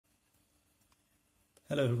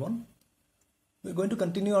Hello everyone. We're going to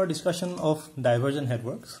continue our discussion of diversion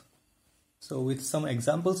headworks. So with some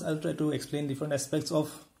examples, I'll try to explain different aspects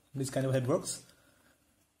of this kind of headworks.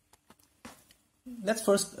 Let's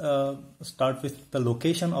first start with the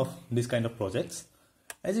location of this kind of projects.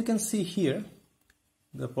 As you can see here,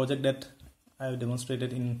 the project that I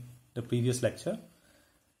demonstrated in the previous lecture,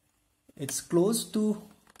 it's close to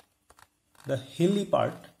the hilly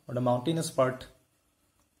part or the mountainous part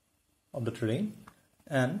of the terrain.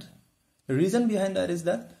 And the reason behind that is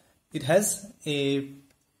that it has a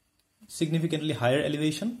significantly higher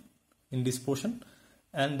elevation in this portion,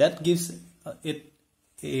 and that gives it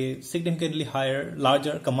a significantly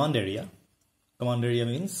larger command area. Command area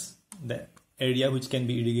means the area which can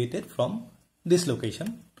be irrigated from this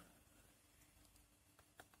location.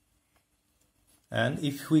 And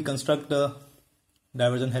if we construct the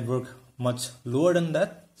diversion headwork much lower than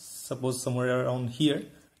that, suppose somewhere around here,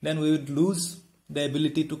 then we would lose the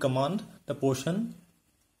ability to command the portion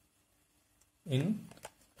in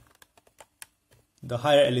the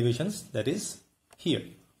higher elevations, that is here.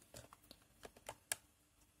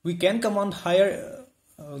 We can command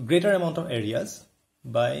greater amount of areas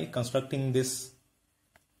by constructing this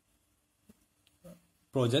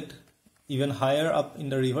project even higher up in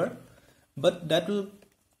the river, but that will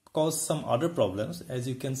cause some other problems. As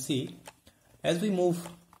you can see, as we move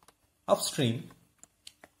upstream,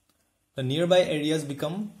 the nearby areas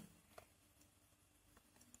become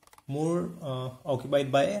more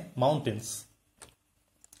occupied by mountains.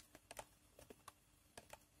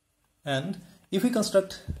 And if we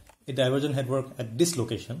construct a diversion headwork at this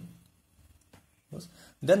location,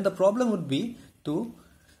 then the problem would be to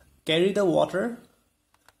carry the water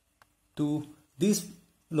to these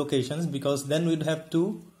locations, because then we'd have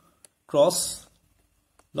to cross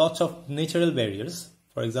lots of natural barriers.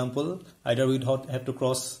 For example, either we'd have to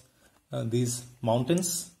cross these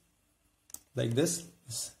mountains like this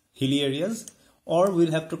hilly areas, or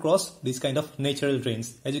we'll have to cross these kind of natural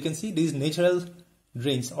drains. As you can see, these natural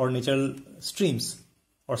drains or natural streams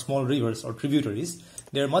or small rivers or tributaries,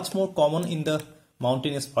 they are much more common in the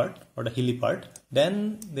mountainous part or the hilly part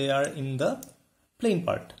than they are in the plain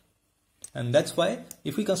part. And that's why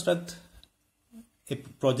if we construct a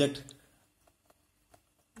project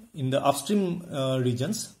in the upstream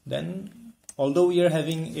regions, then although we are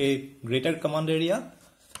having a greater command area,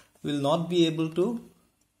 we will not be able to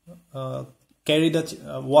carry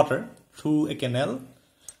the water through a canal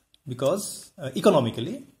because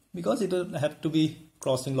economically, because it will have to be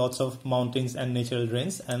crossing lots of mountains and natural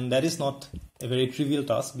drains, and that is not a very trivial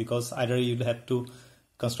task, because either you will have to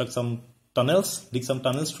construct some tunnels, dig some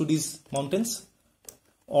tunnels through these mountains,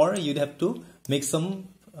 or you'd have to make some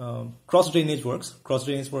cross drainage works. Cross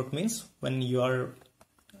drainage work means when you are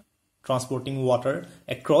transporting water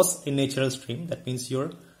across a natural stream, that means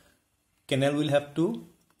your canal will have to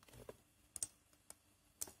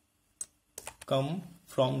come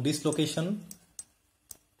from this location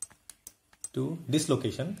to this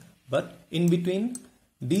location, but in between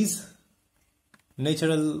these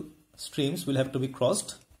natural streams will have to be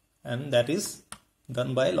crossed, and that is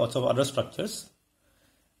done by lots of other structures.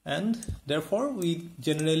 And therefore we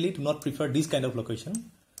generally do not prefer this kind of location,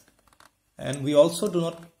 and we also do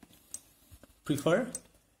not prefer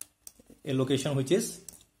a location which is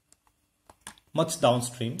much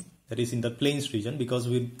downstream, that is in the plains region, because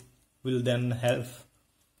we will then have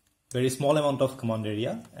very small amount of command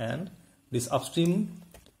area, and this upstream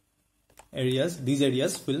areas, these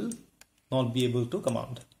areas will not be able to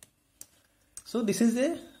command. So this is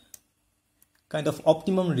a kind of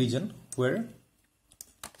optimum region where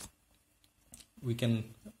we can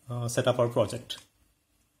set up our project.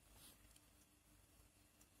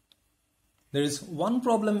 There is one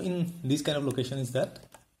problem in this kind of location, is that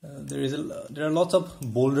there are lots of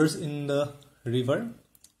boulders in the river,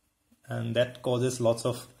 and that causes lots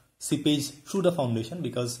of seepage through the foundation,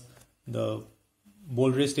 because the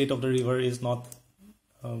bouldery state of the river is not,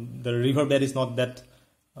 the riverbed is not that,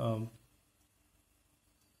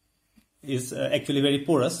 is actually very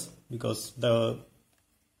porous, because it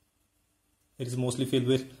is mostly filled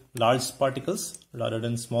with large particles rather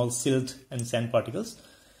than small silt and sand particles.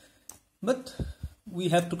 But we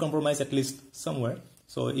have to compromise at least somewhere.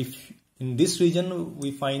 So if in this region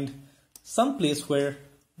we find some place where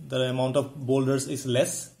the amount of boulders is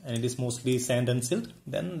less and it is mostly sand and silt,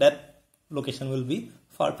 then that location will be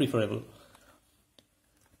far preferable.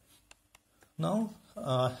 Now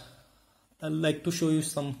I'd like to show you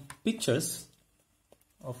some pictures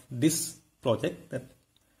of this project that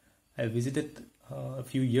I visited a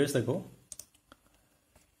few years ago.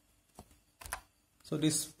 So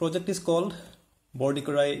this project is called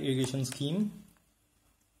Bordikorai Irrigation Scheme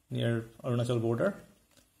near Arunachal border.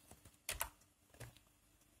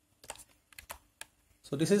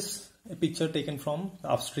 So this is a picture taken from the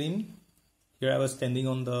upstream. Here I was standing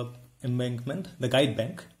on the embankment, the guide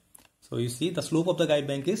bank. So you see the slope of the guide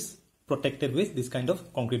bank is protected with this kind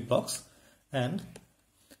of concrete blocks, and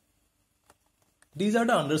these are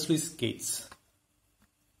the undersluice gates.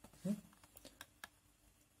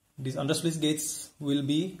 These undersluice gates will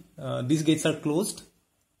be, these gates are closed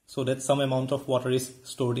so that some amount of water is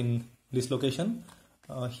stored in this location.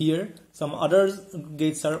 Here some other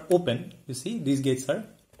gates are open. You see these gates are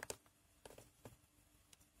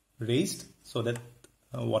raised so that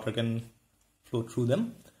water can flow through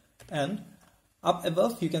them, and up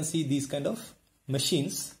above you can see these kind of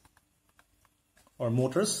machines or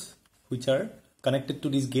motors which are connected to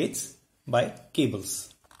these gates by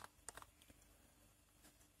cables.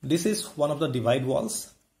 This is one of the divide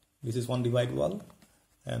walls. This is one divide wall,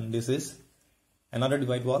 and this is another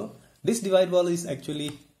divide wall. This divide wall is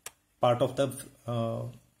actually part of the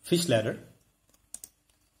fish ladder.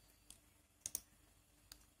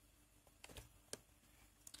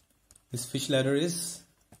 This fish ladder is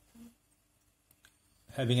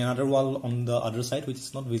having another wall on the other side which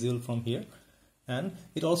is not visible from here, and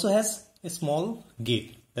it also has a small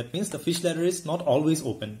gate. That means the fish ladder is not always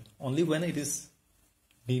open. Only when it is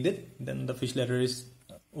needed, then the fish ladder is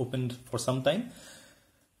opened for some time.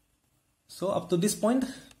 So up to this point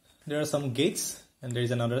there are some gates, and there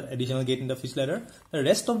is another additional gate in the fish ladder. The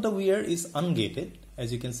rest of the weir is ungated.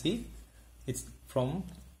 As you can see, it's from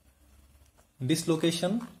this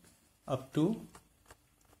location up to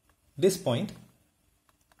this point.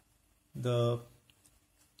 The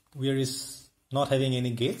weir is not having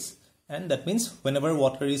any gates, and that means whenever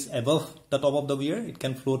water is above the top of the weir, it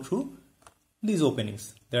can flow through these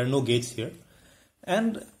openings. There are no gates here.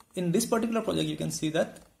 And in this particular project you can see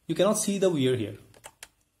that you cannot see the weir here.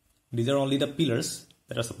 These are only the pillars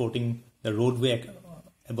that are supporting the roadway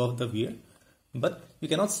above the weir, but you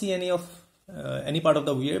cannot see any part of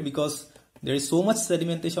the weir because there is so much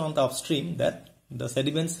sedimentation on the upstream that the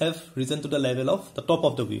sediments have risen to the level of the top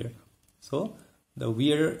of the weir. So the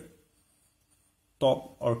weir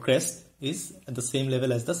top or crest is at the same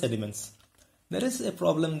level as the sediments. There is a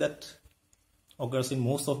problem that occurs in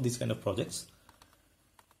most of these kind of projects,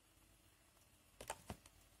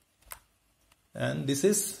 and this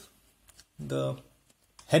is the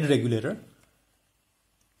head regulator.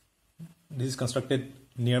 This is constructed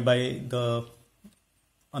nearby the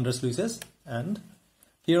undersluices, and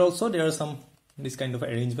here also there are some this kind of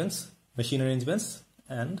arrangements, machine arrangements,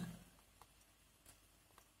 and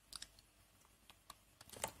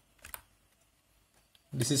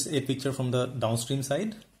this is a picture from the downstream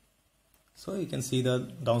side. So you can see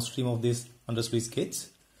the downstream of these undersluice gates.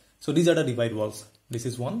 So these are the divide walls. This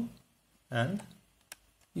is one, and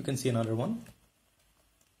you can see another one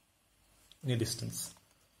in a distance.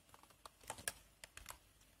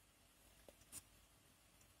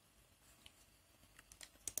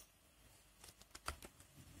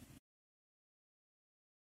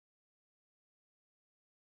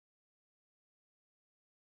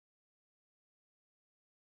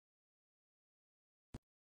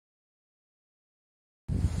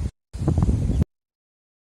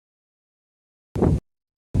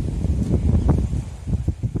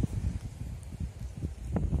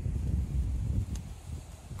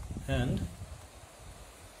 And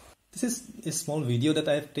this is a small video that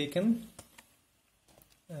I have taken,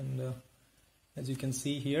 and as you can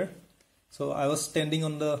see here, so I was standing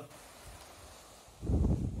on the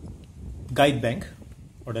guide bank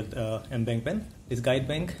or that embankment. This guide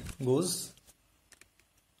bank goes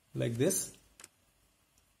like this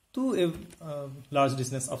to a large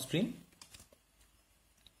distance upstream.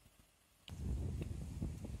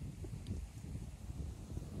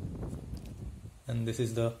 And this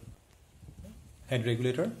is the head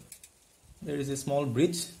regulator. There is a small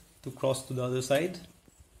bridge to cross to the other side.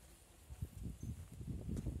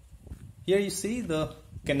 Here you see the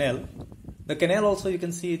canal. The canal also, you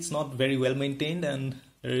can see it's not very well maintained, and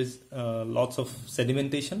there is lots of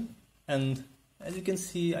sedimentation. And as you can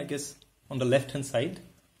see, I guess on the left hand side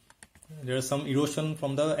there is some erosion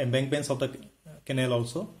from the embankments of the canal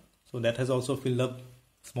also. So that has also filled up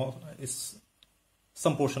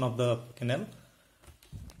some portion of the canal.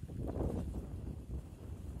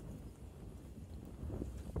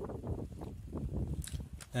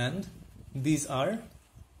 And these are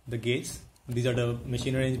the gates. These are the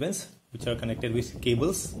machine arrangements which are connected with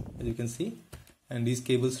cables, as you can see, and these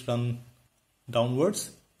cables run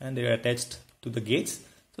downwards and they are attached to the gates.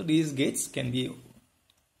 So these gates can be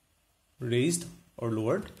raised or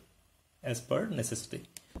lowered as per necessity.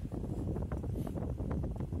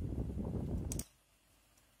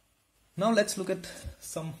 Now let's look at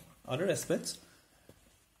some other aspects.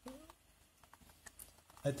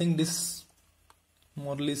 I think this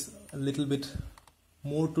model is a little bit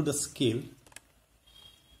more to the scale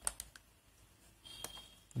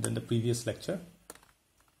than the previous lecture.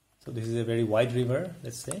 So this is a very wide river,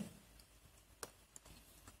 let's say,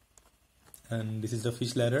 and this is the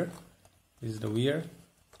fish ladder, this is the weir,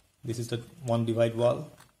 this is the one divide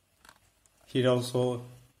wall. Here also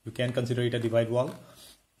you can consider it a divide wall,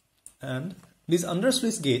 and these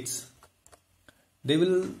under-sluice gates, they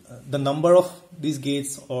will, the number of these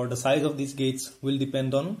gates or the size of these gates will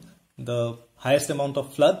depend on the highest amount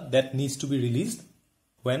of flood that needs to be released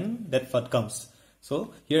when that flood comes.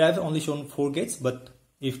 So here I have only shown 4 gates, but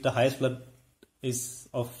if the highest flood is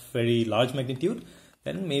of very large magnitude,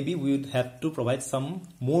 then maybe we would have to provide some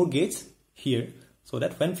more gates here, so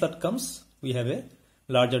that when flood comes we have a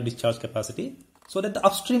larger discharge capacity, so that the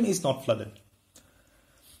upstream is not flooded.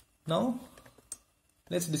 Now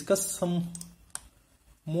let's discuss some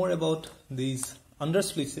more about these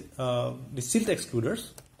undersluice, the silt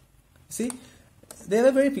excluders. See, they have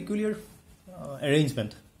a very peculiar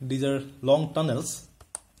arrangement. These are long tunnels.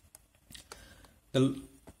 The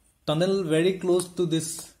tunnel very close to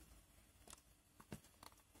this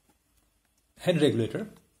head regulator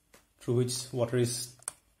through which water is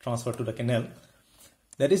transferred to the canal,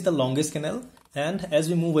 that is the longest canal, and as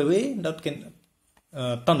we move away that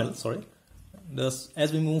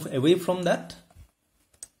as we move away from that,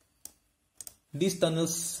 these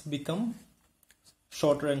tunnels become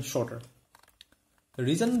shorter and shorter. The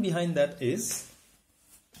reason behind that is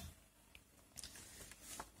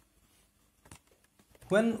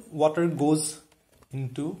when water goes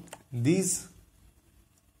into these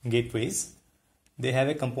gateways, they have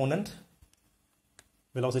a component,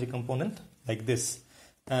 velocity component like this,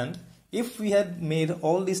 and if we had made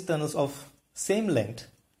all these tunnels of same length,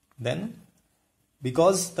 then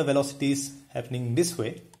because the velocity is happening this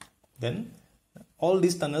way, then all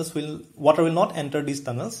these tunnels water will not enter these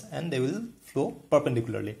tunnels and they will flow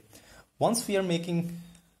perpendicularly. Once we are making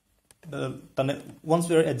the tunnel, once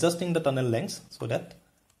we are adjusting the tunnel lengths so that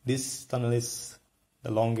this tunnel is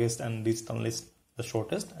the longest and this tunnel is the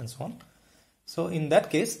shortest and so on. So in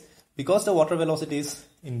that case, because the water velocity is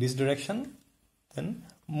in this direction, then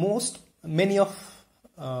a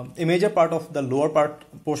major part of the lower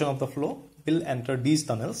portion of the flow will enter these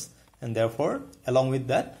tunnels, and therefore along with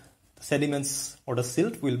that the sediments or the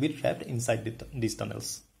silt will be trapped inside these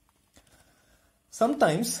tunnels.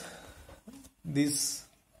 Sometimes these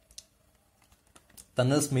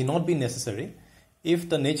tunnels may not be necessary if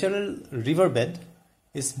the natural riverbed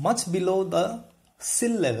is much below the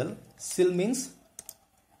sill level. Sill means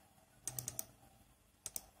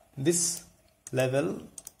this level,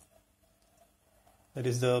 that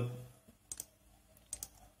is the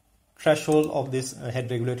threshold of this head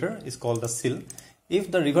regulator, is called the sill. If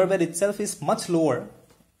the riverbed itself is much lower,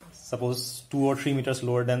 suppose 2 or 3 meters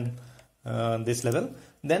lower than this level,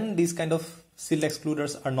 then these kind of sill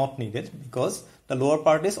excluders are not needed, because the lower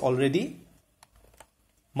part is already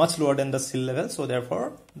much lower than the sill level. So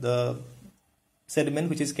therefore the sediment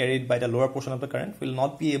which is carried by the lower portion of the current will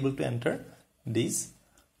not be able to enter these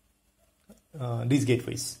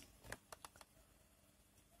gateways.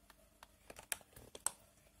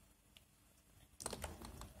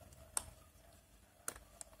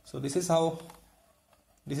 So this is how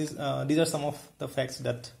these are some of the facts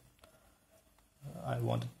that I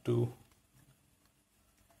wanted to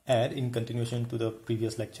add in continuation to the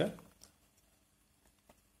previous lecture.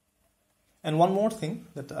 And one more thing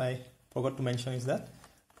that I forgot to mention is that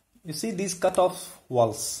you see these cut-off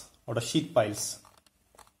walls or the sheet piles.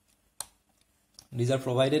 These are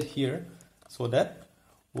provided here so that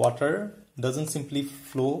water doesn't simply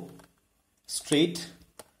flow straight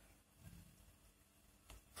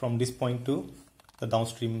from this point to the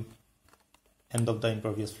downstream end of the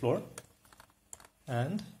impervious floor,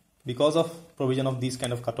 and because of provision of these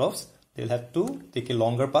kind of cutoffs, they'll have to take a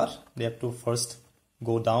longer path. They have to first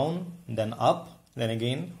go down, then up, then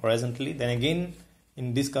again horizontally, then again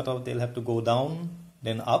in this cutoff they'll have to go down,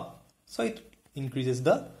 then up. So it increases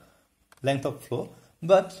the length of flow.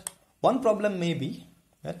 But one problem may be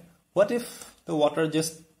that what if the water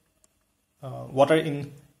water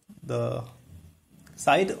in the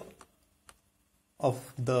side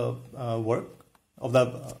of the work of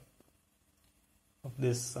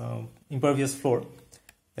this impervious floor,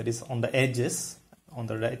 that is on the edges, on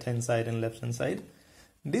the right hand side and left hand side,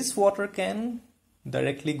 this water can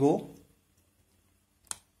directly go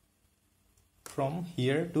from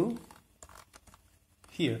here to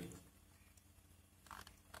here,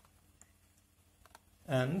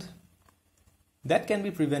 and That can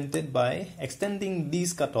be prevented by extending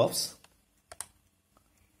these cutoffs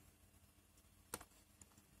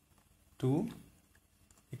to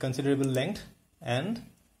a considerable length and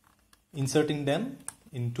inserting them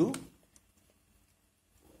into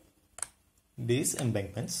these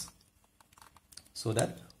embankments, so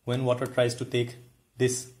that when water tries to take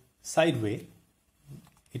this sideway,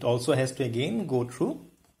 it also has to again go through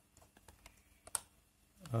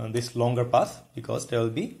this longer path, because there will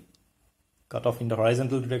be cut off in the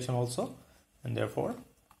horizontal direction also, and therefore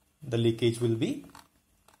the leakage will be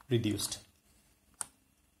reduced.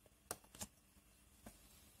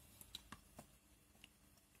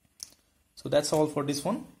 So that's all for this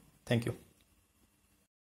one. Thank you.